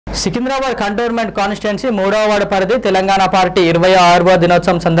Secunderabad cantonment constituency 3వ ward పరిధి Telangana party 26వ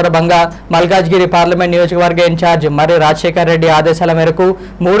దినోత్సవం సందర్భంగా మల్కాజ్గిరి పార్లమెంట్ నియోజకవర్గ ఇన్ఛార్జ్ మర్రి రాజశేఖర్ రెడ్డి ఆదేశాల మేరకు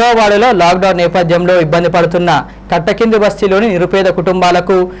 3వ వార్డులో లాక్డౌన్ నేపథ్యంలో ఇబ్బంది పడుతున్న కట్టకింది బస్తీలోని నిరుపేద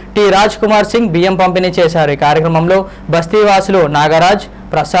కుటుంబాలకు టి రాజ్ కుమార్ సింగ్ బియ్యం పంపిణీ చేశారు। ఈ కార్యక్రమంలో బస్తీవాసులు నాగరాజ్,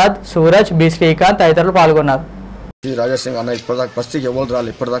 ప్రసాద్, సూరజ్, బి శ్రీకాంత్ తదితరులు పాల్గొన్నారు। రాజశేఖర్ అన్న ఇప్పటిదాకా బస్తీకి ఎవరు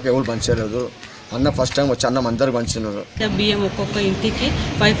రాలేదు, ఇప్పటిదాకా ఎవరు పంచలేదు అన్న ఫస్ట్ టైం వచ్చి అన్నం అందరు పంచినారు। బియ్యం ఒక్కొక్క ఇంటికి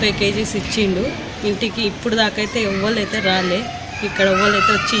 5 కేజీస్ ఇచ్చిండు ఇంటికి। ఇప్పుడు దాకా అయితే ఎవరైతే రాలే, ఇక్కడ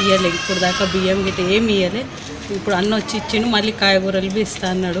ఎవరైతే వచ్చి ఇవ్వలే, ఇప్పుడు దాకా బియ్యం గిట్ట ఏమి ఇవ్వలే। ఇప్పుడు అన్న వచ్చి ఇచ్చిండు, మళ్ళీ కాయగూరలు బి ఇస్తా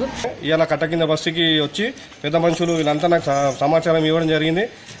అన్నాడు। ఇలా కట్టకింద బస్సుకి వచ్చి పెద్ద మనుషులు వీళ్ళంతా నాకు సమాచారం ఇవ్వడం జరిగింది।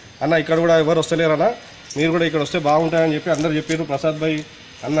 అన్న ఇక్కడ కూడా ఎవరు వస్తలేరు అన్న, మీరు కూడా ఇక్కడ వస్తే బాగుంటాయని చెప్పి అందరు చెప్పారు। ప్రసాద్ భాయ్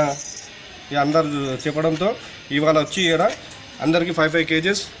అన్న అందరు చెప్పడంతో ఇవాళ వచ్చి ఇక్కడ అందరికీ 5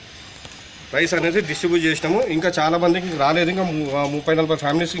 కేజీస్ రైస్ అనేది డిస్ట్రిబ్యూట్ చేసినాము। ఇంకా చాలామందికి రాలేదు, ఇంకా 30-40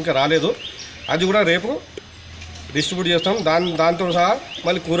 ఫ్యామిలీస్కి ఇంకా రాలేదు, అది కూడా రేపు డిస్ట్రిబ్యూట్ చేస్తాం। దాంతో సహా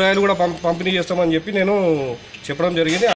మళ్ళీ కూరగాయలు కూడా పంపిణీ చేస్తామని చెప్పి నేను చెప్పడం జరిగింది।